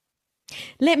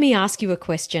Let me ask you a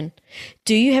question.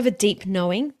 Do you have a deep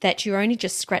knowing that you're only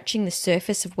just scratching the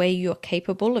surface of where you're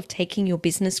capable of taking your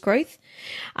business growth?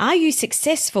 Are you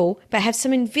successful but have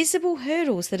some invisible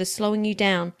hurdles that are slowing you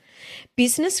down?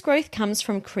 Business growth comes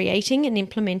from creating and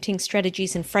implementing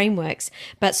strategies and frameworks,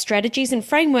 but strategies and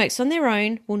frameworks on their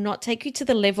own will not take you to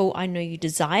the level I know you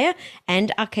desire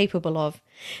and are capable of.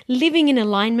 Living in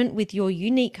alignment with your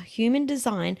unique human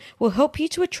design will help you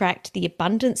to attract the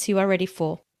abundance you are ready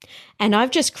for. And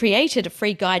I've just created a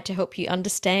free guide to help you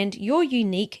understand your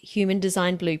unique human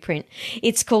design blueprint.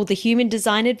 It's called the Human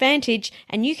Design Advantage,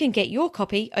 and you can get your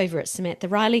copy over at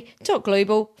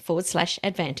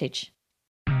samanthariley.global/advantage.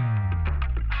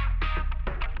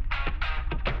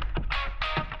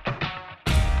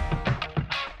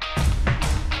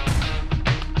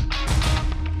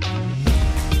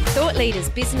 Thought Leaders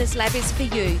Business Lab is for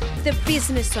you, the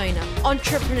business owner,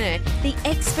 entrepreneur, the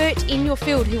expert in your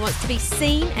field who wants to be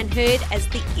seen and heard as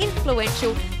the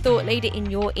influential thought leader in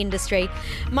your industry.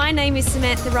 My name is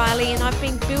Samantha Riley, and I've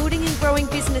been building and growing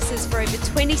businesses for over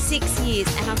 26 years,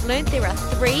 and I've learned there are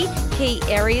 3 key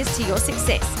areas to your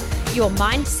success: your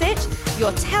mindset,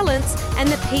 your talents, and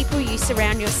the people you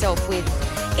surround yourself with.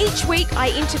 Each week, I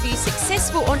interview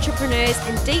successful entrepreneurs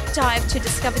and deep dive to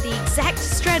discover the exact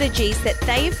strategies that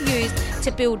they have used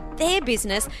to build their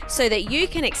business so that you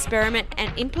can experiment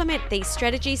and implement these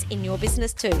strategies in your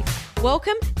business too.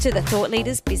 Welcome to the Thought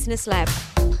Leaders Business Lab.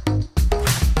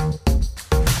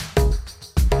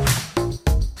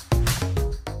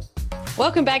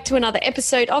 Welcome back to another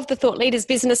episode of the Thought Leaders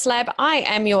Business Lab. I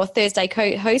am your Thursday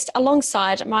co-host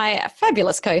alongside my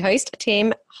fabulous co-host,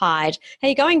 Tim Hyde. How are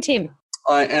you going, Tim?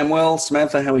 I am well.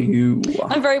 Samantha, how are you?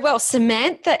 I'm very well.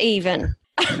 Samantha even.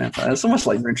 Samantha, it's almost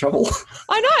like you're in trouble.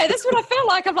 I know. That's what I felt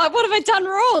like. I'm like, what have I done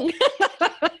wrong?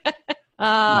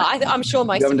 I'm sure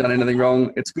most You haven't done anything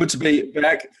wrong. It's good to be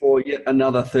back for yet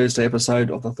another Thursday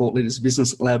episode of the Thought Leaders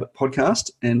Business Lab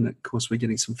podcast. And, of course, we're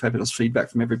getting some fabulous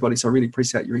feedback from everybody. So I really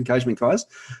appreciate your engagement, guys,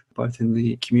 both in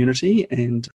the community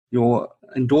and your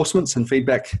endorsements and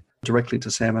feedback directly to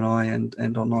Sam and I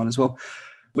and online as well.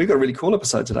 We've got a really cool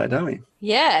episode today, don't we?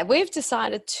 Yeah, we've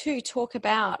decided to talk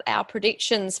about our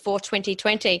predictions for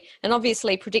 2020. And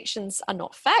obviously, predictions are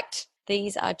not fact.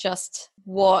 These are just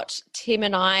what Tim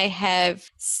and I have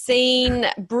seen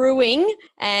brewing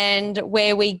and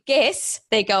where we guess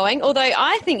they're going. Although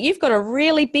I think you've got a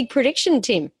really big prediction,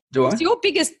 Tim. Do I? What's your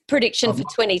biggest prediction for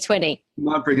 2020?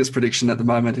 My biggest prediction at the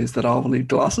moment is that I will need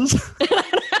glasses.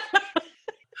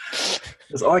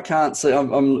 Because I can't see.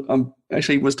 I'm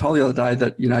actually was told the other day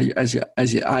that, you know, as you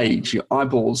age, your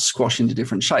eyeballs squash into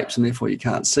different shapes, and therefore you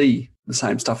can't see the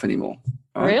same stuff anymore.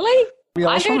 Right? Really? Yeah,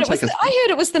 I heard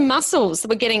it was the muscles that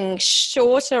were getting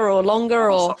shorter or longer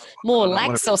or more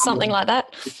lax or something like that.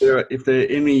 If there are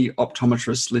any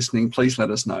optometrists listening, please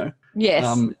let us know. Yes.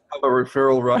 Have a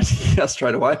referral right here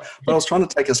straight away. But I was trying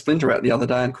to take a splinter out the other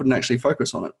day and couldn't actually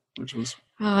focus on it, which was...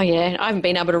 Oh, yeah. I haven't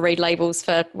been able to read labels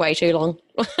for way too long.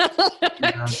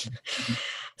 Yeah.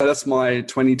 So that's my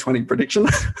 2020 prediction.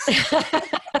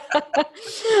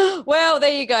 Well,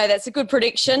 there you go. That's a good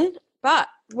prediction. But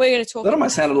we're going to talk... That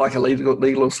almost sounded like a legal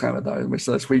disclaimer, though, which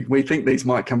says we think these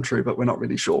might come true, but we're not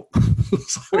really sure.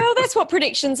 Well, that's what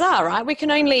predictions are, right? We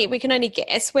can only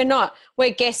guess.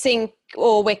 We're guessing,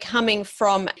 or we're coming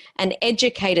from an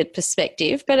educated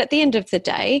perspective. But at the end of the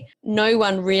day, no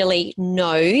one really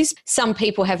knows. Some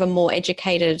people have a more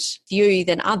educated view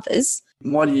than others.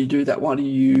 Why do you do that? Why do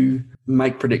you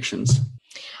make predictions?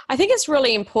 I think it's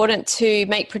really important to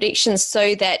make predictions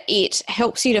so that it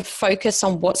helps you to focus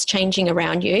on what's changing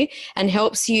around you and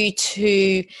helps you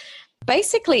to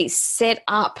basically set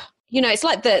up, you know, it's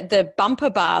like the bumper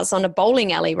bars on a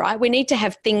bowling alley, right? We need to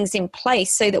have things in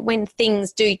place so that when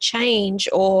things do change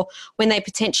or when they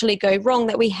potentially go wrong,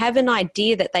 that we have an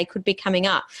idea that they could be coming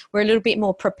up. We're a little bit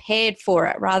more prepared for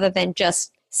it rather than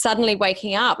just suddenly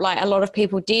waking up like a lot of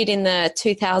people did in the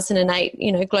 2008,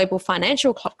 you know, global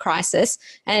financial crisis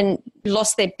and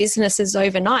lost their businesses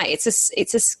overnight.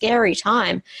 It's a scary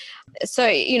time. So,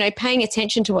 you know, paying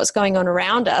attention to what's going on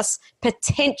around us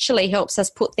potentially helps us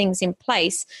put things in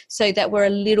place so that we're a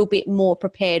little bit more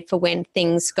prepared for when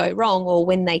things go wrong or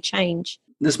when they change.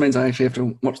 This means I actually have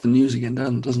to watch the news again,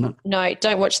 doesn't it? No,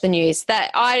 don't watch the news.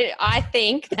 That I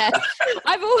think that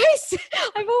I've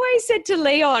always said to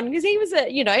Leon, because he was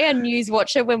a news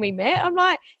watcher when we met. I'm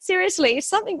like, seriously, if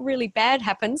something really bad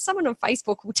happens, someone on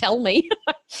Facebook will tell me.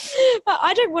 But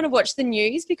I don't want to watch the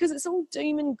news because it's all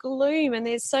doom and gloom, and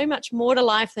there's so much more to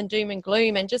life than doom and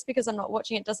gloom. And just because I'm not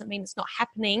watching it doesn't mean it's not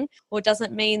happening, or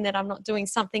doesn't mean that I'm not doing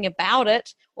something about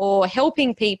it or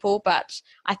helping people. But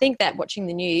I think that watching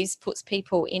the news puts people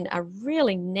people in a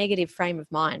really negative frame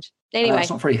of mind. Anyway, it's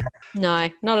not very. no,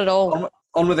 not at all.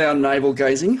 On with our navel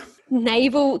gazing.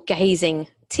 Navel gazing.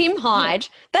 Tim Hyde,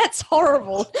 that's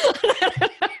horrible.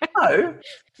 No,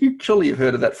 surely you've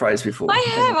heard of that phrase before. I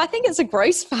have. I think it's a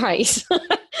gross phrase.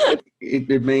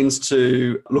 It means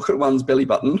to look at one's belly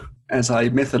button as a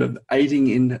method of aiding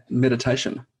in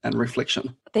meditation and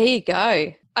reflection. There you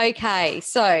go. Okay,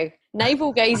 so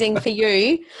navel gazing for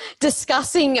you,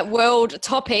 discussing world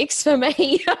topics for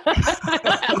me.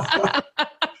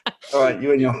 All right,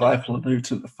 you and your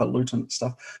highfalutin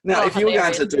stuff. Now, if you're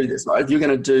going to do this, right, if you're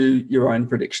going to do your own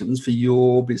predictions for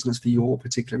your business, for your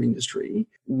particular industry,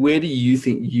 where do you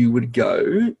think you would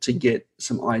go to get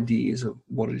some ideas of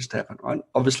what is to happen, right?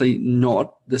 Obviously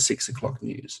not the 6 o'clock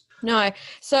news. No.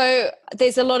 So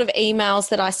there's a lot of emails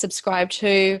that I subscribe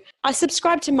to. I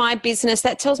subscribe to My Business.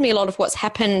 That tells me a lot of what's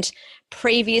happened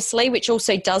previously, which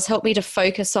also does help me to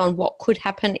focus on what could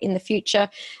happen in the future.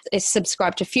 I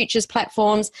subscribe to futures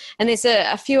platforms. And there's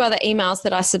a few other emails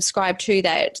that I subscribe to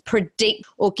that predict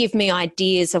or give me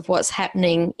ideas of what's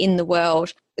happening in the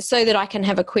world, so that I can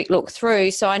have a quick look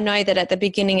through. So I know that at the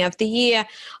beginning of the year,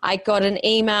 I got an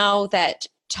email that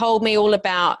told me all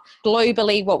about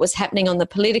globally what was happening on the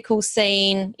political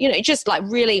scene, just like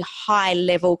really high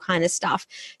level kind of stuff,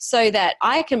 so that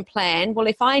I can plan, well,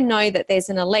 if I know that there's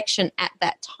an election at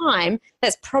that time,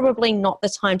 that's probably not the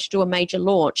time to do a major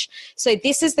launch. So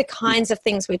this is the kinds of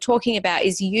things we're talking about,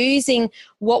 is using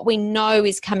what we know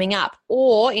is coming up,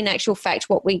 or in actual fact,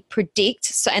 what we predict.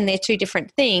 So, and they're two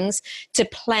different things, to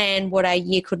plan what our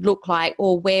year could look like,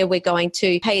 or where we're going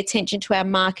to pay attention to our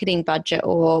marketing budget,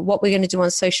 or what we're going to do on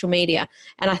social media.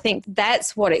 And I think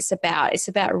that's what it's about. It's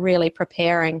about really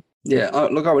preparing. Yeah,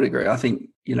 look, I would agree. I think,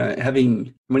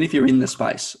 if you're in the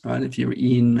space, right, if you're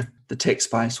in the tech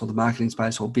space or the marketing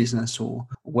space or business or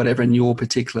whatever in your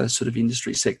particular sort of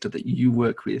industry sector that you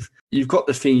work with, you've got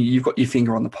your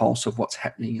finger on the pulse of what's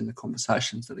happening in the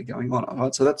conversations that are going on.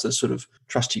 Right? So that's a sort of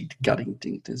trust your gut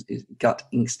instinct. Gut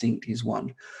instinct is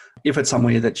one. If it's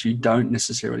somewhere that you don't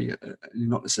necessarily, you're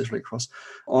not necessarily across,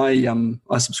 I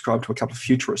subscribe to a couple of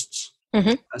futurists.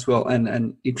 Mm-hmm. As well,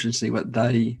 and interestingly, what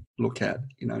they look at,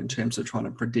 in terms of trying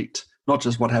to predict not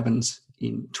just what happens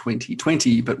in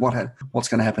 2020, but what's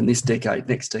going to happen this decade,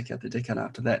 next decade, the decade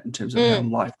after that, in terms of how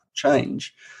life will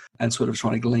change, and sort of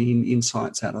trying to glean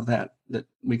insights out of that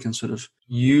we can sort of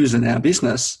use in our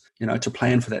business, to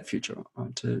plan for that future,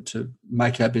 right? to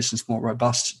make our business more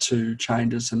robust to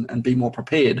changes and be more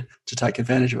prepared to take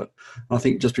advantage of it. And I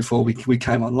think just before we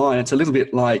came online, it's a little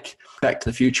bit like Back to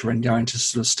the Future and going to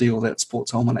sort of steal that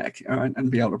sports almanac, right,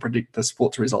 and be able to predict the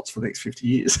sports results for the next 50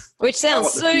 years. Which sounds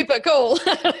super cool.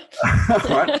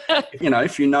 Right?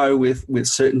 If you know with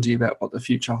certainty about what the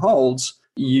future holds,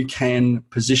 you can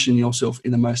position yourself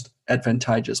in the most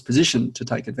advantageous position to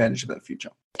take advantage of that future.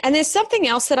 And there's something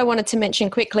else that I wanted to mention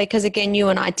quickly, because again, you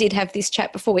and I did have this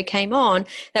chat before we came on,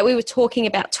 that we were talking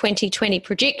about 2020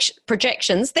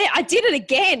 projections. There, I did it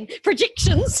again,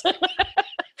 predictions.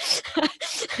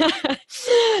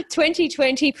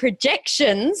 2020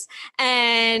 projections,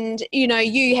 and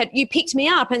you picked me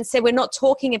up and said we're not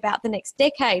talking about the next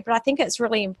decade, but I think it's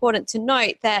really important to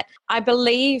note that I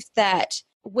believe that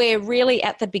we're really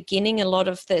at the beginning. A lot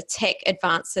of the tech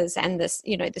advances and this,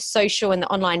 the social and the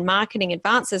online marketing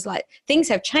advances, like things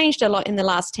have changed a lot in the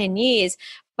last 10 years,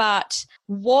 but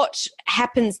what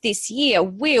happens this year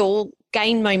will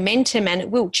gain momentum and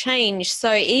it will change.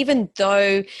 So even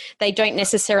though they don't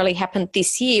necessarily happen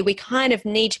this year, we kind of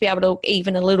need to be able to look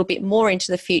even a little bit more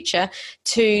into the future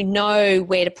to know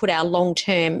where to put our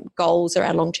long-term goals or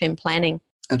our long-term planning.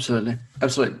 Absolutely.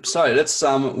 So let's,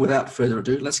 without further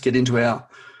ado, let's get into our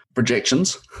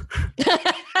projections.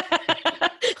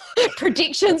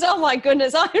 Predictions. Oh my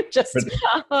goodness, I'm just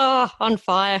on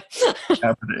fire.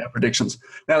 Our predictions.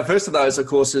 Now, the first of those, of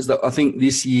course, is that I think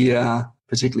this year,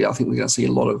 particularly, I think we're going to see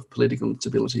a lot of political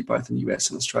instability both in the US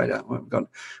and Australia.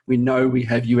 We know we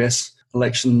have US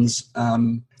elections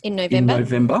in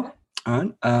November.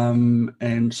 Right.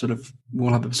 And sort of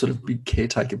we'll have a sort of big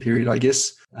caretaker period, I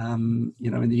guess. In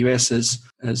the US,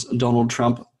 as Donald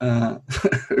Trump,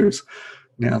 who's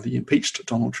now the impeached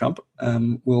Donald Trump,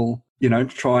 will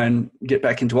try and get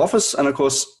back into office. And of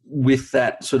course, with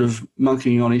that sort of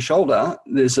monkeying on his shoulder,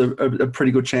 there's a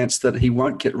pretty good chance that he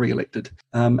won't get re-elected.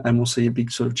 And we'll see a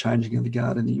big sort of changing of the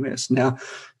guard in the US. Now,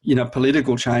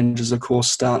 political changes, of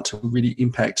course, start to really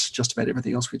impact just about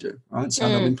everything else we do, right? So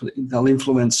they'll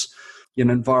influence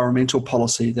environmental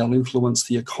policy, they'll influence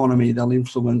the economy, they'll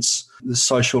influence the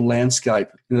social landscape.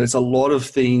 There's a lot of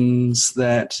things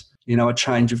that, a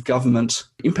change of government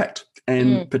impact.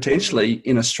 And potentially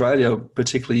in Australia,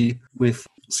 particularly with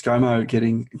ScoMo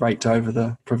getting raked over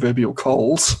the proverbial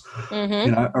coals,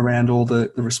 around all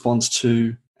the response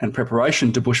to and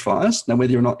preparation to bushfires. Now,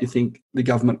 whether or not you think the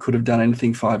government could have done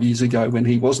anything 5 years ago when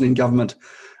he wasn't in government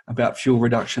about fuel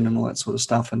reduction and all that sort of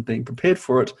stuff and being prepared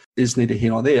for it is neither here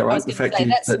nor there, right? The fact is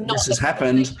that this has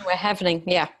happened. We're having,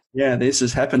 Yeah, this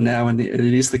has happened now, and it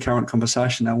is the current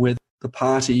conversation now where the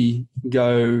party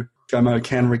ScoMo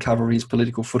can recover his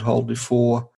political foothold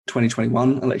before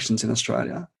 2021 elections in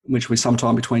Australia, which will be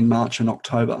sometime between March and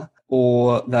October,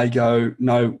 or they go,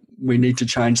 no, we need to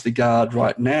change the guard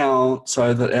right now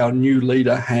so that our new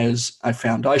leader has a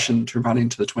foundation to run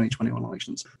into the 2021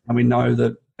 elections. And we know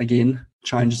that, again,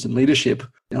 changes in leadership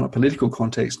in a political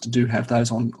context do have those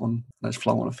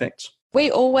flow-on effects.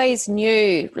 We always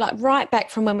knew, like right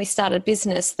back from when we started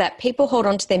business, that people hold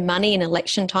on to their money in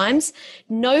election times.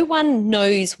 No one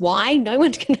knows why. No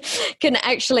one can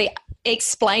actually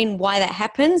explain why that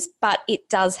happens, but it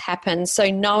does happen. So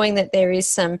knowing that there is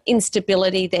some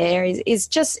instability there is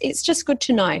just good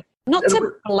to know. Not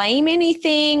to blame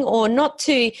anything or not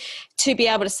to be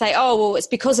able to say, oh, well, it's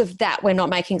because of that we're not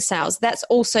making sales. That's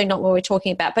also not what we're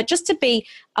talking about. But just to be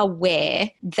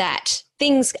aware that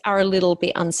things are a little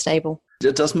bit unstable.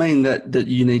 It does mean that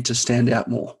you need to stand out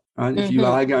more, right? If you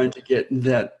are going to get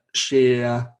that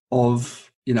share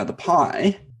of, the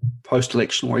pie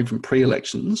post-election or even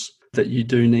pre-elections, that you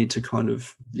do need to kind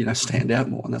of, stand out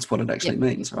more. And that's what it actually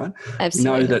means, right?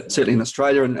 Absolutely. We know that certainly in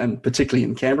Australia and particularly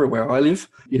in Canberra where I live,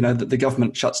 that the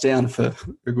government shuts down for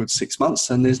a good 6 months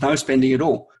and there's no spending at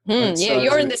all. Right? So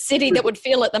you're in the city that would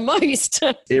feel it the most.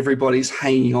 Everybody's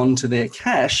hanging on to their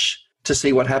cash to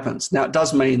see what happens. Now, it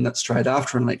does mean that straight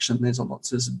after an election, there's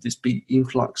this big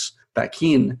influx back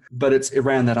in, but it's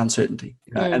around that uncertainty.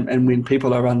 And when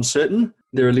people are uncertain,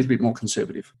 they're a little bit more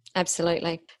conservative.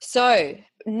 Absolutely. So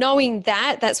knowing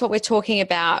that's what we're talking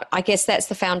about. I guess that's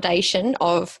the foundation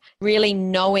of really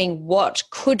knowing what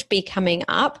could be coming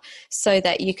up so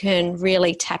that you can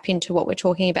really tap into what we're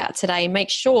talking about today and make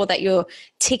sure that you're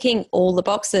ticking all the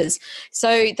boxes.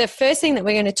 So the first thing that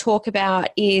we're going to talk about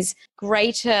is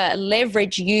greater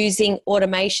leverage using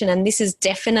automation. And this is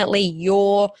definitely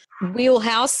your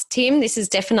wheelhouse, Tim. This is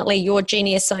definitely your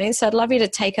genius zone. So I'd love you to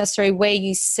take us through where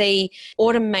you see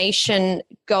automation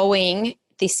going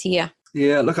this year.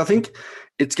 Yeah, look, I think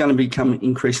it's going to become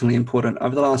increasingly important.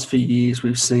 Over the last few years,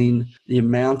 we've seen the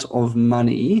amount of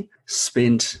money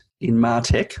spent in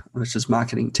MarTech, which is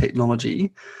marketing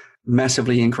technology,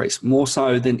 massively increase, more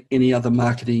so than any other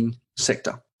marketing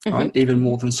sector, right? Even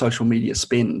more than social media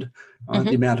spend. Right?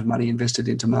 The amount of money invested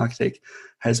into MarTech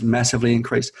has massively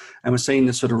increased. And we're seeing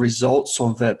the sort of results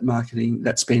of that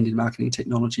spend in marketing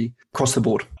technology across the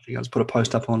board. I think I just put a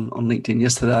post up on LinkedIn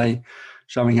yesterday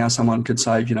showing how someone could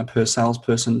save, per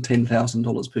salesperson,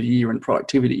 $10,000 per year in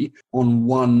productivity on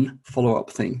one follow-up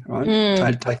thing,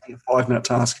 right? Taking a 5-minute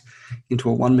task into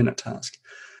a 1-minute task.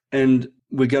 And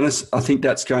I think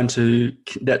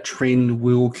that trend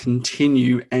will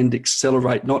continue and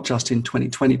accelerate, not just in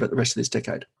 2020, but the rest of this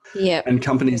decade. Yeah. And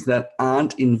companies that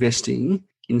aren't investing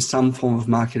in some form of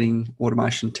marketing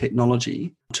automation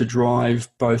technology to drive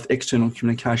both external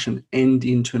communication and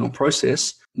internal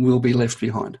process will be left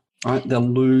behind. Right, they'll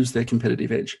lose their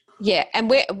competitive edge. Yeah, and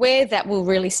where that will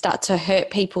really start to hurt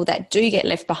people that do get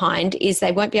left behind is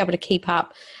they won't be able to keep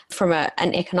up from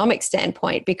an economic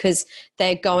standpoint because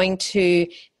they're going to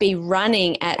be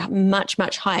running at much,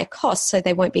 much higher costs, so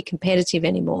they won't be competitive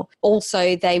anymore.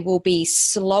 Also, they will be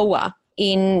slower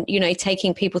in,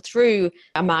 taking people through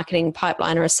a marketing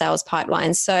pipeline or a sales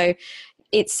pipeline. So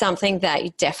it's something that you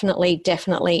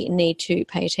definitely need to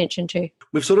pay attention to.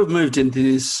 We've sort of moved into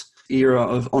this era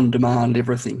of on-demand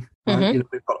everything. Right?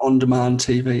 We've got on-demand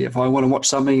TV. If I want to watch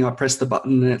something, I press the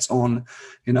button and it's on.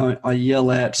 I yell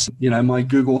at, my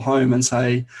Google Home and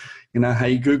say,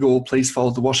 hey, Google, please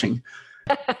fold the washing.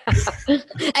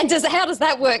 And how does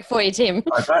that work for you, Tim?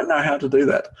 I don't know how to do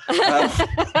that.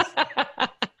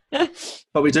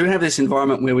 But we do have this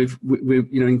environment where we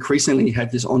increasingly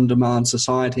have this on-demand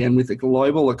society, and with the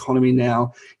global economy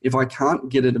now, if I can't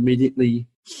get it immediately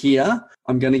here,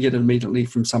 I'm going to get it immediately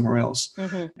from somewhere else.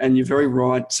 And you're very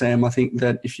right, Sam. I think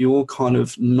that if you're kind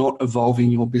of not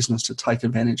evolving your business to take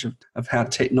advantage of how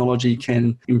technology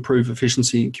can improve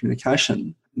efficiency and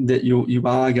communication, that you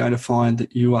are going to find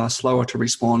that you are slower to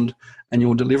respond and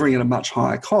you're delivering at a much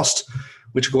higher cost,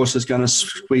 which of course is going to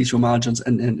squeeze your margins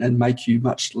and make you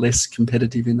much less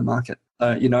competitive in the market.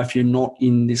 If you're not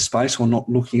in this space or not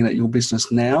looking at your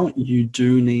business now, you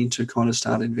do need to kind of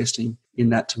start investing in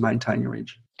that to maintain your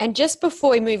edge. And just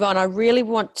before we move on, I really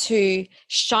want to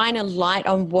shine a light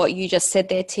on what you just said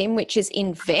there, Tim, which is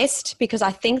invest, because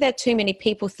I think that too many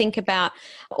people think about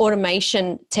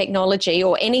automation technology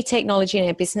or any technology in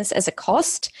our business as a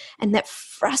cost, and that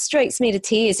frustrates me to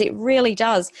tears. It really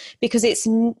does, because it's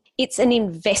an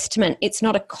investment. It's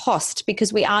not a cost,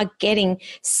 because we are getting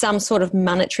some sort of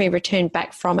monetary return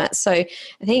back from it. So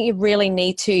I think you really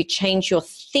need to change your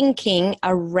thinking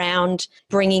around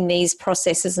bringing these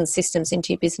processes and systems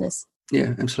into your business.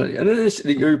 Yeah, absolutely. And it is,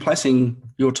 you're replacing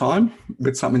your time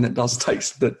with something that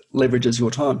leverages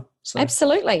your time. So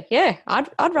absolutely. Yeah. I'd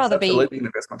rather be an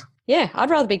investment. Yeah, I'd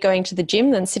rather be going to the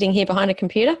gym than sitting here behind a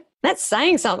computer. That's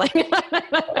saying something.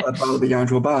 I'd rather be going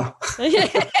to a bar.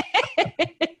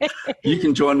 You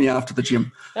can join me after the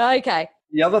gym. Okay.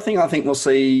 The other thing I think we'll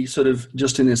see sort of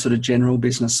just in this sort of general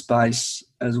business space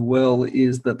as well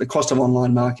is that the cost of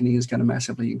online marketing is going to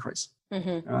massively increase.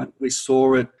 Mm-hmm. Right? We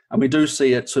saw it, and we do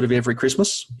see it sort of every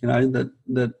Christmas, that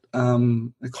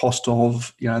the cost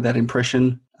of, that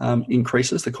impression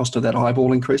increases, the cost of that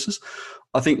eyeball increases.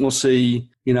 I think we'll see,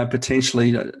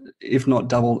 potentially, if not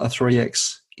double, a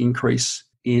 3x increase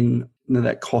in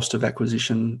that cost of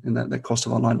acquisition and that cost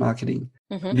of online marketing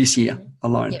this year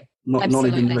alone. Yep. Not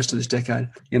even the rest of this decade.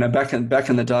 Back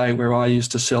in the day where I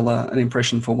used to sell an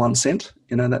impression for 1 cent,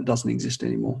 that doesn't exist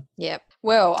anymore. Yep.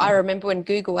 Well, I remember when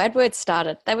Google AdWords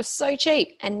started, they were so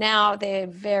cheap, and now they're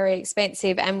very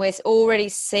expensive. And we're already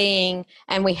seeing,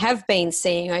 and we have been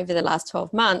seeing over the last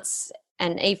 12 months,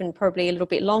 and even probably a little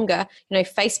bit longer,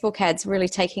 Facebook ads really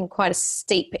taking quite a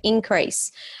steep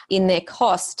increase in their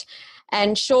cost.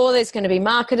 And sure, there's going to be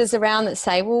marketers around that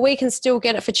say, well, we can still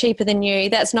get it for cheaper than you.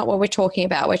 That's not what we're talking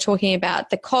about. We're talking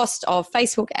about the cost of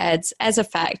Facebook ads as a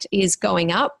fact is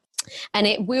going up, and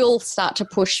it will start to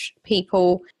push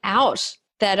people out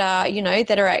that are,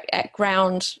 that are at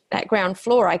ground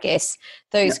floor, I guess.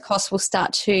 Those costs will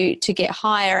start to get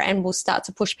higher and will start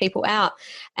to push people out.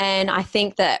 And I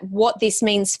think that what this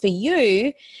means for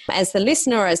you as the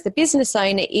listener, as the business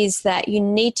owner, is that you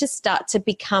need to start to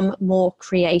become more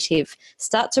creative,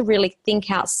 start to really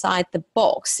think outside the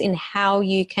box in how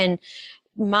you can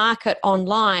market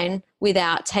online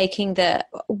without taking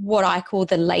what I call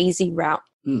the lazy route.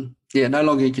 Mm. Yeah, no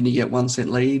longer can you get 1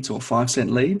 cent leads or 5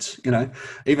 cent leads.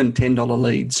 Even $10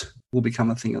 leads will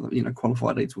become a thing of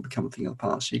qualified leads will become a thing of the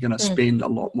past. You're going to spend a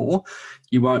lot more.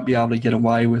 You won't be able to get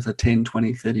away with a $10,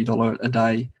 $20, $30 a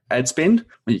day ad spend.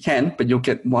 Well, you can, but you'll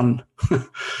get one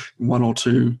or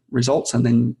two results, and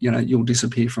then you'll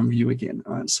disappear from view again.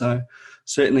 Right? So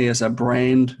certainly as a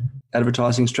brand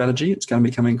advertising strategy, it's going to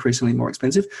become increasingly more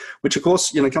expensive, which of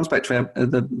course, comes back to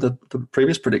the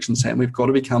previous prediction, Sam. We've got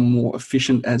to become more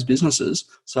efficient as businesses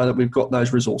so that we've got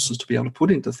those resources to be able to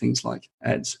put into things like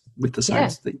ads with the same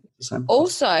thing.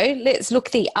 Also, let's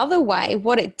look the other way.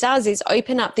 What it does is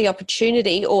open up the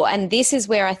opportunity, and this is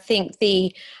where I think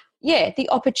the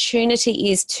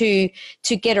opportunity is to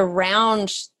get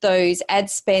around those ad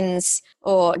spends,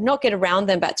 or not get around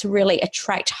them, but to really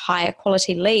attract higher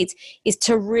quality leads, is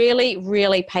to really,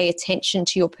 really pay attention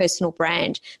to your personal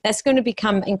brand. That's going to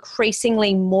become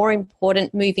increasingly more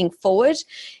important moving forward.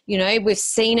 We've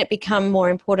seen it become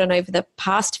more important over the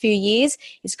past few years.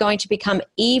 It's going to become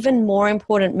even more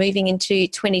important moving into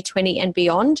 2020 and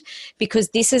beyond, because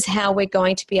this is how we're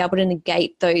going to be able to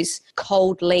negate those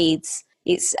cold leads.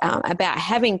 It's about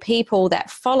having people that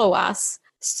follow us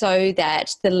so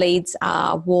that the leads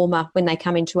are warmer when they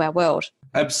come into our world.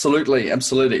 Absolutely.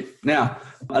 Now,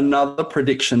 another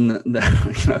prediction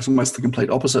that it's almost the complete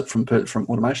opposite from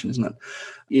automation, isn't it?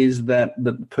 Is that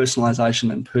the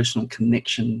personalization and personal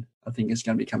connection, I think, is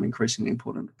going to become increasingly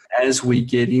important. As we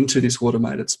get into this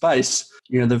automated space,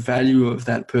 the value of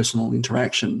that personal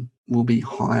interaction will be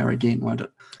higher again, won't it?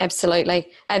 Absolutely.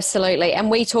 And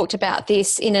we talked about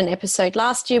this in an episode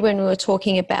last year when we were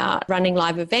talking about running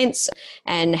live events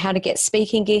and how to get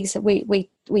speaking gigs. We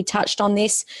touched on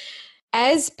this.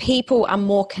 As people are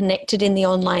more connected in the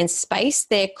online space,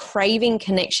 they're craving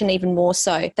connection even more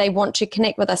so. They want to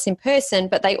connect with us in person,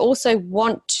 but they also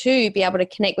want to be able to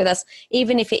connect with us,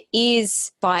 even if it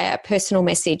is via personal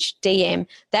message, DM.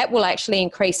 That will actually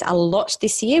increase a lot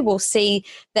this year. We'll see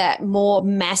that more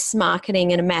mass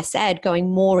marketing and a mass ad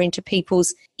going more into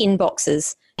people's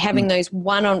inboxes. Having those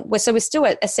so we're still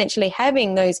essentially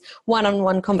having those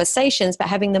one-on-one conversations, but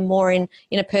having them more in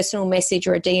a personal message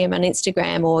or a DM on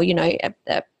Instagram, or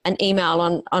an email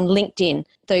on LinkedIn.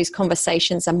 Those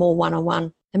conversations are more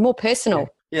one-on-one and more personal.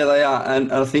 Yeah, they are.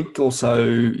 And I think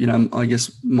also, I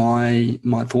guess my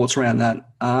thoughts around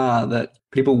that are that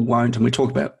people won't, and we're going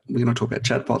to talk about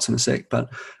chatbots in a sec,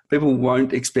 but people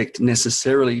won't expect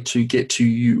necessarily to get to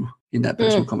you in that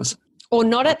personal conversation. Or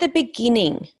not at the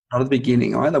beginning. Not at the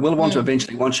beginning, right? They will want to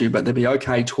eventually want you, but they'll be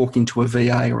okay talking to a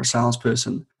VA or a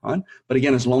salesperson, right? But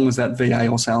again, as long as that VA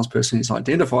or salesperson has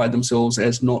identified themselves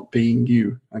as not being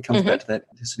you, it comes back to that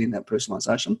authenticity and that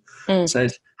personalization.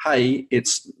 Says, hey,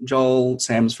 it's Joel,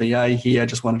 Sam's VA here,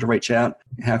 just wanted to reach out.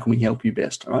 How can we help you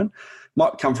best, all right?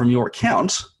 Might come from your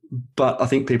account, but I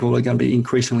think people are going to be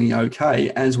increasingly okay,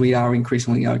 as we are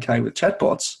increasingly okay with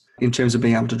chatbots, in terms of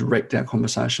being able to direct our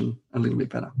conversation a little bit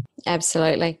better.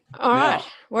 Absolutely. All right.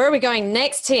 Where are we going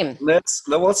next, Tim? Let's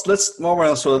while we're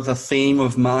on sort of the theme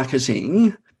of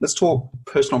marketing, let's talk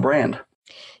personal brand.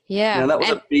 Yeah. Now, that was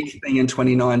a big thing in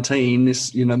 2019,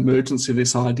 this emergence of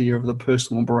this idea of the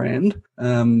personal brand.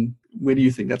 Where do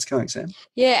you think that's going, Sam?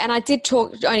 Yeah, and I did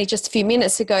talk only just a few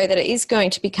minutes ago that it is going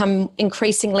to become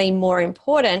increasingly more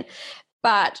important.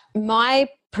 But my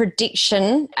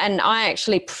prediction, and I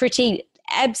actually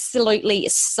absolutely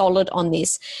solid on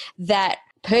this, that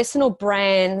personal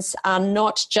brands are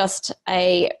not just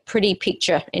a pretty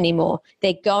picture anymore.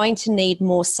 They're going to need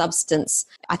more substance.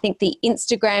 I think the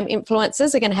Instagram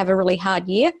influencers are going to have a really hard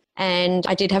year. And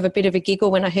I did have a bit of a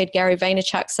giggle when I heard Gary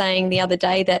Vaynerchuk saying the other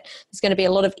day that there's going to be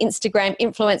a lot of Instagram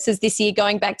influencers this year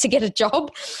going back to get a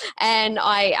job. And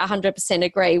I 100%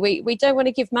 agree. We don't want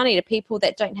to give money to people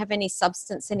that don't have any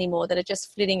substance anymore, that are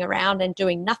just flitting around and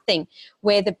doing nothing,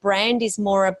 where the brand is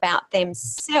more about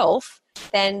themselves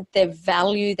than the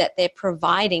value that they're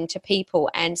providing to people.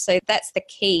 And so that's the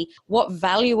key. What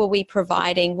value are we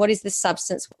providing? What is the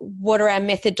substance? What are our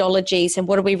methodologies? And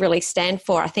what do we really stand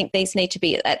for? I think these need to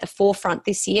be at the forefront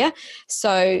this year.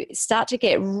 So start to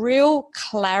get real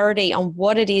clarity on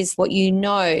what it is, what you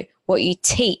know, what you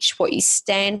teach, what you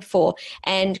stand for,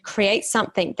 and create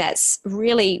something that's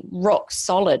really rock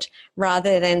solid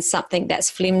rather than something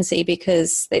that's flimsy,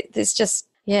 because there's just,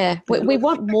 we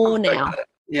want more now.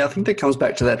 Yeah, I think that comes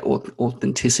back to that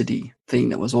authenticity thing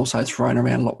that was also thrown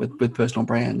around a lot with personal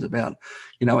brands about,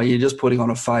 are you just putting on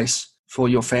a face for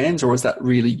your fans, or is that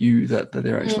really you that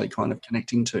they're actually kind of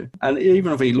connecting to? And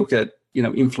even if we look at,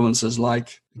 influencers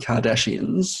like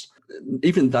Kardashians,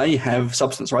 even they have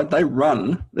substance, right? They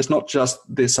run, it's not just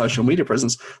their social media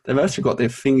presence. They've actually got their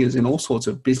fingers in all sorts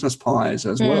of business pies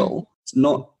as well. It's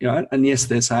not, and yes,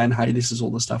 they're saying, hey, this is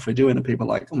all the stuff we're doing. And people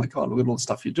are like, oh my God, look at all the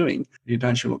stuff you're doing. You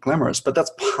look glamorous. But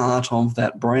that's part of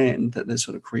that brand that they're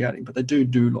sort of creating. But they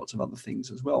do lots of other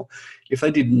things as well. If they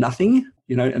did nothing,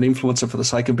 an influencer for the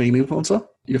sake of being an influencer,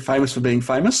 you're famous for being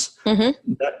famous,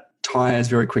 that tires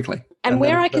very quickly. And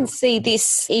where I can see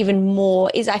this even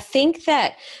more is I think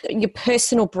that your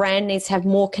personal brand needs to have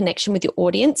more connection with your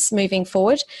audience moving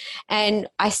forward. And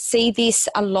I see this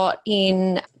a lot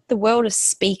in the world of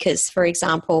speakers, for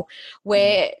example,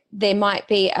 where there might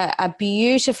be a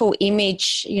beautiful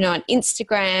image, on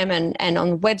Instagram and on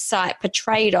the website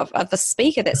portrayed of a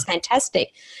speaker that's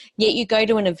fantastic. Yet you go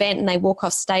to an event and they walk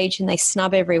off stage and they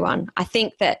snub everyone. I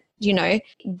think that,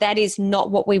 that is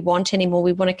not what we want anymore.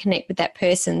 We want to connect with that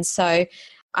person. So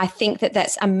I think that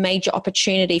that's a major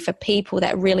opportunity for people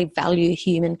that really value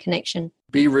human connection.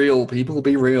 Be real, people,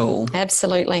 be real.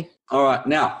 Absolutely. All right.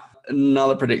 Now,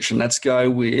 another prediction. Let's go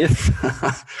with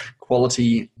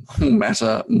quality will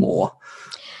matter more.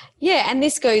 Yeah, and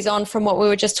this goes on from what we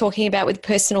were just talking about with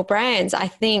personal brands. I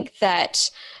think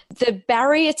that the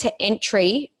barrier to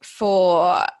entry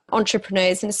for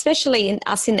entrepreneurs, and especially in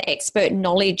the expert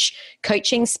knowledge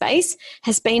coaching space,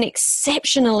 has been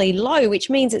exceptionally low, which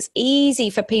means it's easy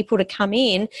for people to come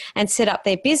in and set up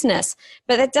their business.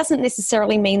 But that doesn't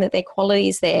necessarily mean that their quality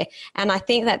is there. And I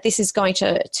think that this is going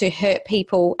to hurt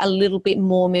people a little bit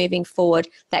more moving forward.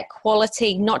 That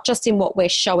quality, not just in what we're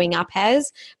showing up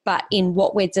as, but in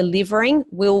what we're delivering,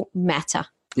 will matter.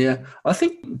 Yeah, I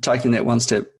think taking that one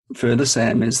step further,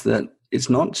 Sam, is that it's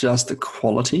not just the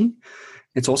quality,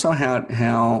 it's also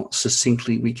how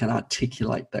succinctly we can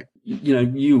articulate that.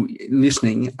 You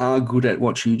listening are good at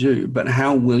what you do, but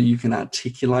how well you can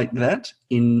articulate that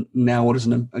in now what is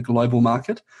a global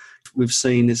market. We've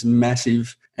seen this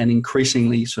massive and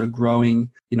increasingly sort of growing,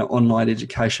 online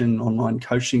education, online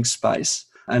coaching space.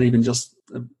 And even just,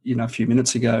 a few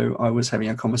minutes ago, I was having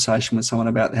a conversation with someone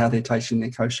about how they're taking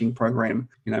their coaching program,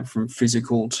 from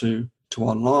physical to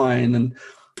online. And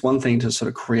one thing to sort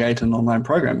of create an online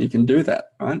program, you can do that,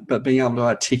 right? But being able to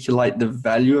articulate the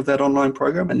value of that online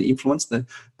program and the influence,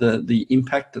 the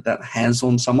impact that has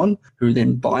on someone who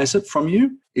then buys it from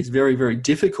you, is very, very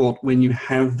difficult when you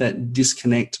have that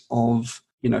disconnect of,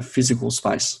 physical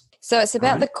space. So it's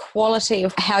about the quality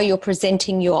of how you're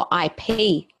presenting your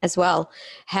IP as well.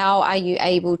 How are you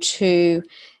able to,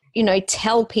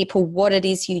 tell people what it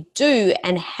is you do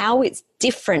and how it's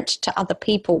different to other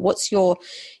people? What's your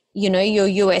your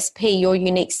USP, your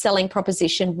unique selling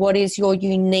proposition? What is your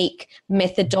unique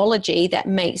methodology that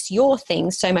makes your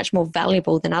thing so much more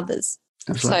valuable than others?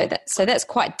 Absolutely. So that's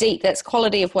quite deep. That's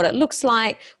quality of what it looks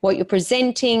like, what you're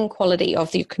presenting, quality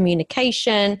of your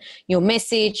communication, your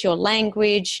message, your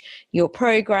language, your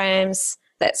programs.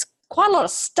 That's quite a lot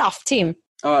of stuff, Tim.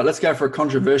 All right, let's go for a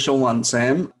controversial one,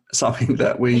 Sam. Something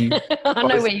that we... I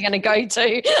know where you're going to go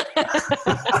to.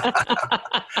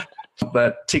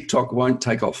 But TikTok won't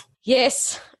take off.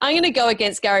 Yes, I'm going to go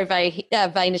against Gary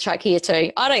Vaynerchuk here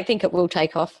too. I don't think it will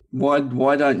take off. Why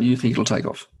don't you think it'll take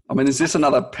off? I mean, is this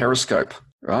another Periscope,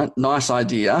 right? Nice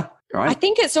idea, right? I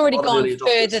think it's already gone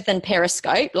further than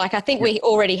Periscope. Like, I think we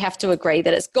already have to agree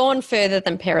that it's gone further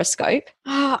than Periscope.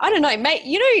 I don't know, mate.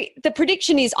 The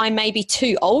prediction is I may be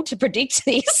too old to predict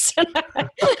this.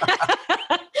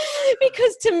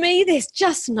 Because to me, there's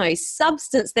just no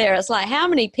substance there. It's like, how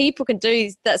many people can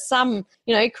do that? Some,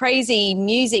 crazy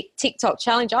music TikTok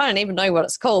challenge. I don't even know what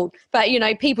it's called. But,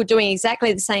 people doing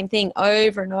exactly the same thing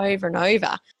over and over and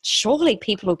over. Surely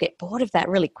people will get bored of that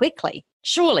really quickly.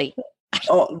 Surely.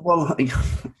 Oh, well, I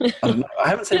don't know. I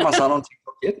haven't seen my son on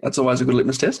TikTok yet. That's always a good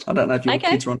litmus test. I don't know if your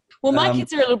kids are on. Well, my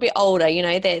kids are a little bit older,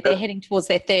 they're heading towards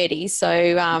their 30s.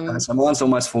 So, so mine's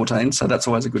almost 14, so that's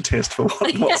always a good test for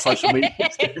what social media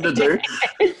is going to do.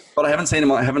 But I haven't seen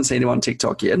him on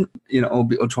TikTok yet,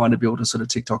 or trying to build a sort of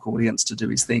TikTok audience to do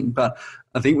his thing. But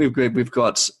I think we've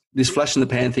got this flash in the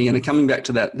pan thing, and coming back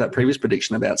to that previous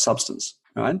prediction about substance,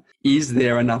 right? Is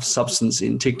there enough substance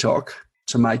in TikTok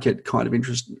to make it kind of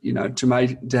interesting, to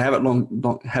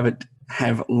have it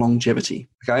have longevity,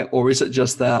 okay? Or is it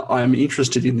just that I'm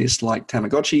interested in this like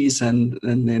Tamagotchis and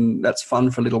then that's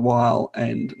fun for a little while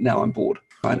and now I'm bored,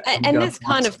 right? And that's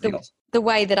kind of the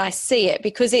way that I see it,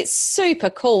 because it's super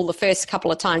cool the first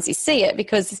couple of times you see it,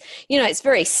 because, it's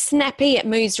very snappy. It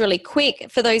moves really quick.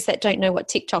 For those that don't know what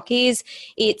TikTok is,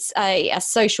 it's a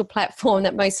social platform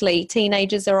that mostly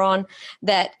teenagers are on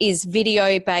that is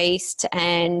video based,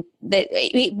 and that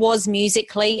it was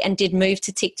Musical.ly and did move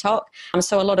to TikTok.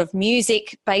 So a lot of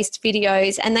music based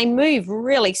videos, and they move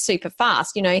really super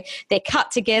fast. They're cut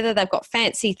together. They've got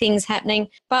fancy things happening,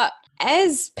 but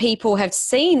as people have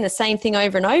seen the same thing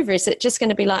over and over, is it just going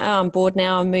to be like, oh, I'm bored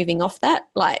now, I'm moving off that?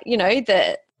 Like,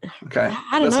 Okay.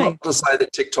 I don't know. That's not to say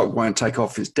that TikTok won't take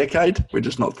off this decade. We're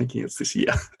just not thinking it's this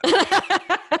year.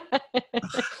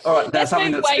 All right. Now,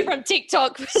 something that's away from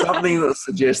TikTok. Something that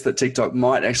suggests that TikTok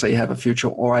might actually have a future,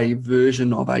 or a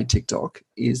version of a TikTok,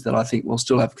 is that I think we'll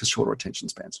still have shorter attention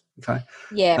spans. Okay.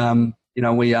 Yeah.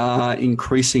 We are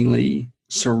increasingly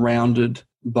surrounded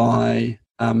by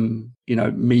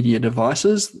media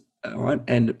devices, right,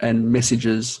 and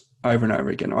messages over and over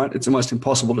again, right? It's almost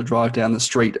impossible to drive down the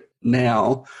street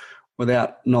now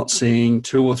without not seeing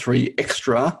 2 or 3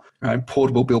 extra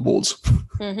portable billboards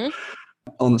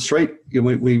on the street.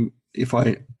 If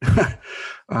I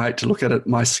hate to look at it,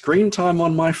 my screen time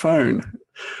on my phone,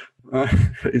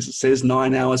 it says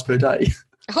 9 hours per day.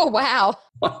 Oh, wow.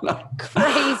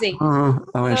 Crazy.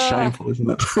 It's shameful, isn't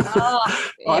it?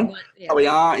 Yeah. We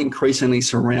are increasingly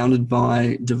surrounded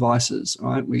by devices,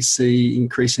 right? We see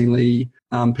increasingly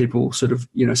people sort of,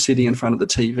 sitting in front of the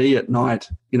TV at night,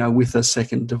 with a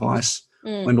second device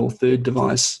or third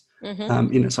device.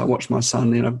 So I watched my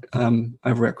son,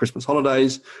 over our Christmas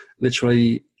holidays,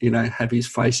 literally, have his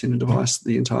face in a device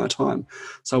the entire time.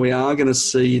 So we are going to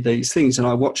see these things, and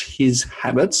I watch his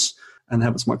habits and the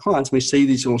habits of my clients, and we see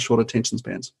these little short attention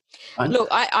spans. Right? Look,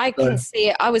 I can see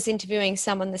it. I was interviewing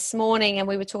someone this morning and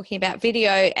we were talking about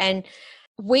video, and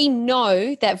we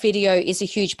know that video is a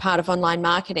huge part of online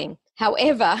marketing.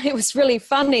 However, it was really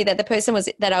funny that the person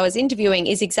that I was interviewing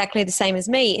is exactly the same as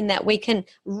me, in that we can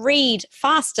read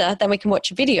faster than we can watch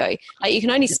a video. Like, you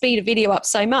can only speed a video up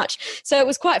so much. So it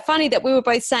was quite funny that we were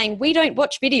both saying we don't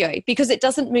watch video because it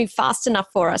doesn't move fast enough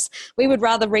for us. We would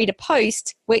rather read a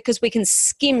post because we can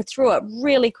skim through it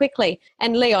really quickly.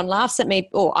 And Leon laughs at me,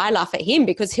 or I laugh at him,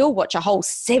 because he'll watch a whole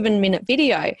 7-minute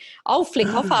video. I'll flick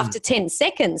off after 10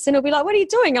 seconds and he'll be like, what are you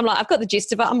doing? I'm like, I've got the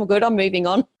gist of it. I'm all good. I'm moving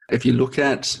on. If you look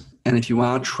at, and if you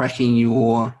are tracking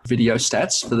your video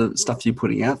stats for the stuff you're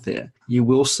putting out there, you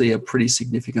will see a pretty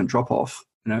significant drop-off,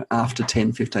 after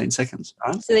 10, 15 seconds.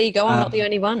 Right? So there you go. I'm not the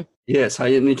only one. Yeah. So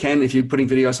you can, if you're putting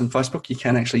videos on Facebook, you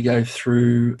can actually go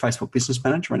through Facebook Business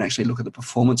Manager and actually look at the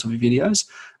performance of your videos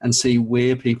and see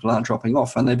where people are dropping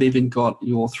off. And they've even got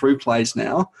your through plays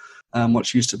now,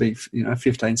 what used to be,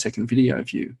 15-second video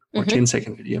view or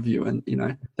 10-second video view. And,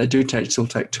 they do still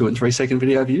take 2 and 3 second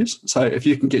video views. So if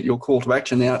you can get your call to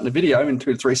action out in a video in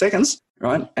 2 to 3 seconds,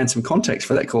 right? And some context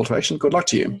for that call to action. Good luck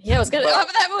to you. Yeah,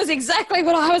 that was exactly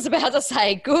what I was about to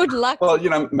say. Good luck. Well,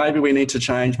 maybe we need to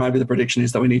change. Maybe the prediction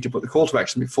is that we need to put the call to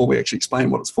action before we actually explain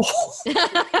what it's for.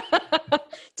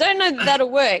 Don't know that that'll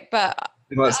work, but...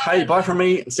 It was, hey, buy from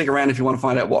me, stick around if you want to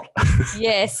find out what.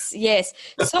 Yes.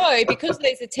 So because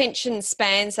those attention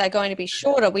spans are going to be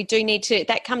shorter, we do need to,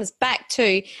 that comes back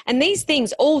to, and these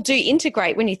things all do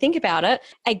integrate when you think about it,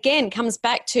 again, comes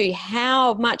back to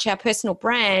how much our personal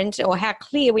brand or how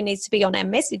clear we need to be on our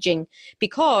messaging,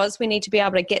 because we need to be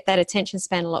able to get that attention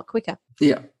span a lot quicker.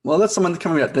 Yeah. Well, that's someone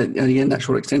coming out that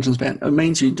short extension span. It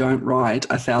means you don't write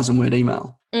a 1,000-word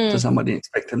email to somebody and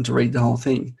expect them to read the whole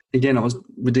thing. Again,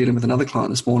 we're dealing with another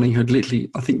client this morning who'd literally,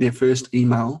 I think their first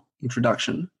email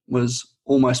introduction was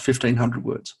almost 1,500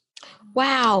 words.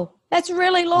 Wow. That's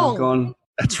really long. I've gone,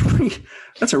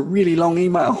 that's a really long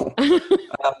email.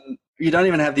 You don't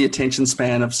even have the attention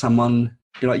span of someone,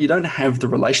 you don't have the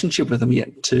relationship with them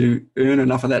yet to earn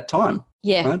enough of that time.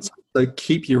 Yeah. Right? So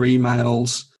keep your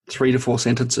emails 3 to 4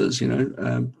 sentences,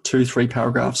 2-3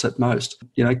 paragraphs at most.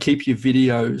 Keep your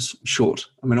videos short.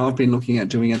 I mean, I've been looking at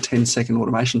doing a 10-second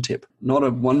automation tip, not a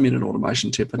 1-minute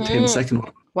automation tip, a 10-second.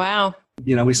 Wow.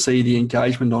 We see the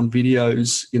engagement on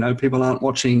videos. People aren't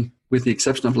watching, with the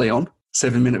exception of Leon,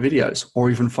 7-minute videos or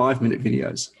even 5-minute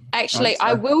videos. Actually,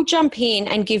 I will jump in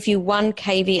and give you one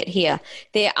caveat here.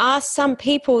 There are some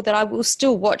people that I will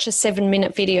still watch a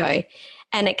 7-minute video.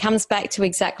 And it comes back to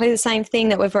exactly the same thing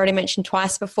that we've already mentioned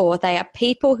twice before. They are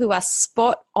people who are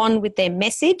spot on with their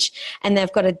message, and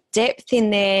they've got a depth in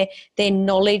their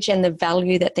knowledge and the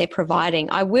value that they're providing.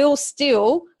 I will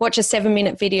still watch a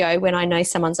 7-minute video when I know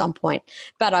someone's on point,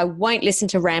 but I won't listen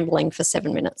to rambling for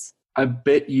 7 minutes. I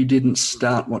bet you didn't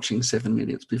start watching 7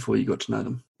 minutes before you got to know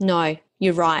them. No,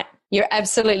 you're right. You're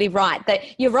absolutely right.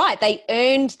 You're right. They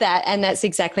earned that, and that's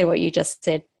exactly what you just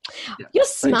said. Yeah, you're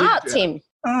smart, Tim.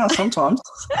 Sometimes.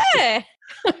 Yeah.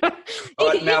 All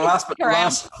right, now last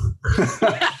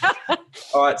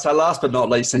but not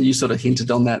least, and you sort of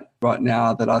hinted on that right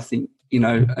now, that I think,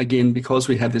 again, because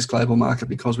we have this global market,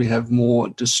 because we have more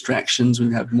distractions,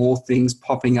 we have more things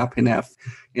popping up in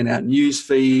our news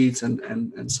feeds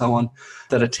and so on,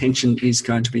 that attention is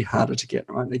going to be harder to get,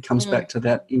 right? It comes back to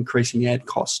that increasing ad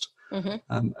cost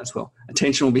as well.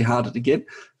 Attention will be harder to get.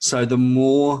 So the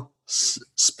more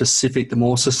specific, the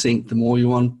more succinct, the more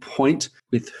you're on point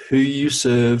with who you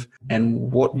serve and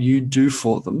what you do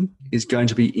for them is going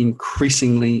to be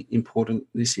increasingly important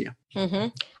this year.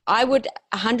 I would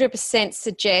 100%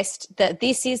 suggest that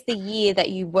this is the year that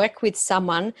you work with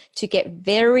someone to get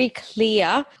very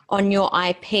clear on your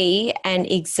IP and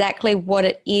exactly what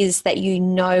it is that you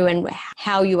know and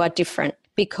how you are different.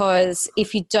 Because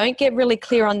if you don't get really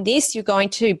clear on this, you're going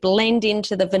to blend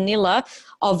into the vanilla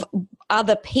of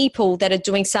other people that are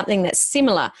doing something that's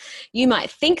similar. You might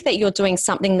think that you're doing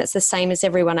something that's the same as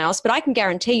everyone else, but I can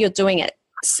guarantee you're doing it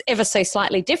ever so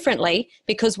slightly differently,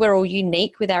 because we're all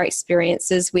unique with our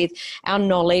experiences, with our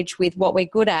knowledge, with what we're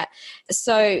good at.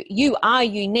 So you are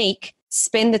unique.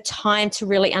 Spend the time to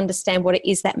really understand what it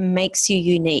is that makes you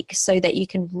unique, so that you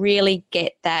can really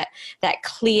get that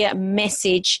clear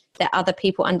message that other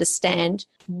people understand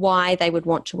why they would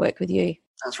want to work with you.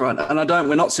 That's right. And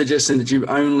we're not suggesting that you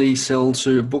only sell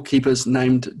to bookkeepers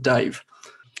named Dave.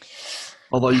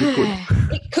 Although you could.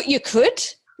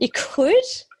 You could.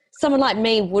 Someone like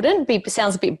me wouldn't.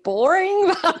 Sounds a bit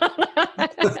boring.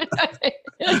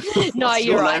 No,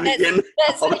 you're right.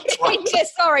 Yeah,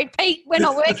 sorry, Pete, we're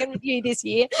not working with you this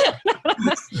year.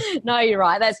 No, you're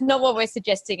right. That's not what we're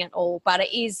suggesting at all. But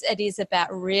it is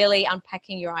about really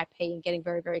unpacking your IP and getting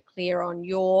very, very clear on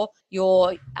your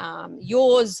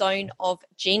zone of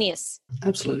genius.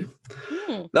 Absolutely.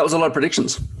 That was a lot of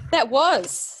predictions. That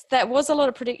was a lot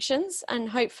of predictions, and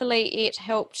hopefully it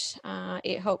helped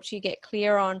you get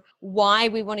clear on why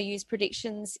we want to use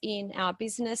predictions in our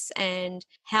business and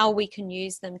how we can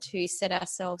use them to set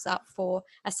ourselves up for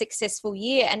a successful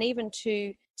year, and even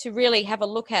to really have a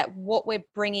look at what we're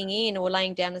bringing in or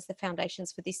laying down as the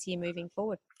foundations for this year moving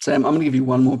forward. Sam, I'm going to give you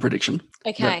one more prediction.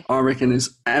 Okay. That I reckon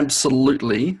is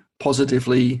absolutely,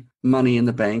 positively money in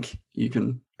the bank. You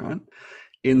can, right?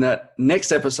 In that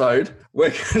next episode,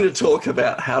 we're going to talk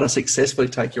about how to successfully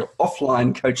take your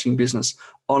offline coaching business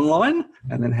online,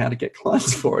 and then how to get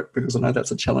clients for it, because I know that's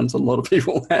a challenge a lot of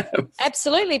people have.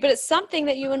 Absolutely, but it's something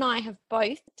that you and I have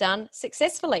both done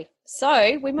successfully.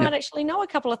 So we might actually know a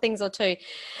couple of things or two,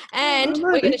 and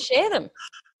we're going to share them.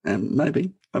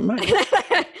 Maybe.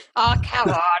 Oh, come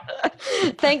on.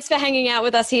 Thanks for hanging out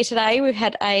with us here today. We've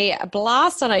had a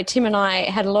blast. I know Tim and I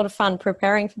had a lot of fun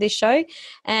preparing for this show,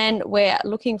 and we're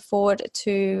looking forward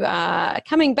to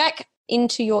coming back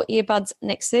into your earbuds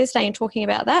next Thursday and talking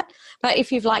about that. But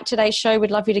if you've liked today's show, we'd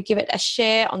love you to give it a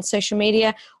share on social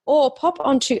media or pop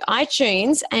onto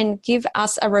iTunes and give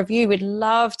us a review. We'd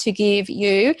love to give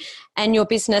you and your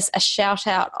business a shout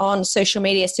out on social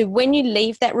media. So when you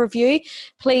leave that review,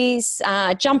 please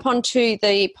jump onto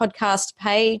the podcast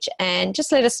page and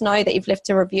just let us know that you've left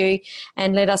a review,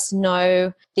 and let us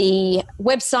know the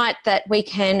website that we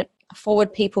can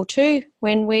forward people to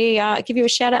when we give you a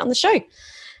shout out on the show.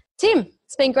 Tim,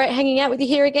 it's been great hanging out with you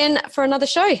here again for another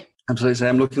show. Absolutely,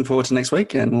 Sam. Looking forward to next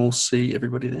week, and we'll see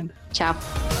everybody then. Ciao.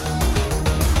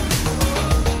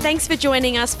 Thanks for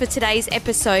joining us for today's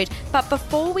episode. But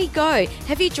before we go,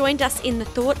 have you joined us in the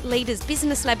Thought Leaders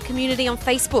Business Lab community on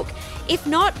Facebook? If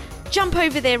not, jump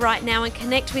over there right now and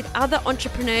connect with other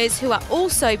entrepreneurs who are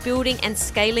also building and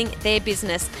scaling their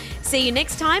business. See you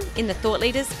next time in the Thought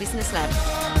Leaders Business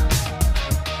Lab.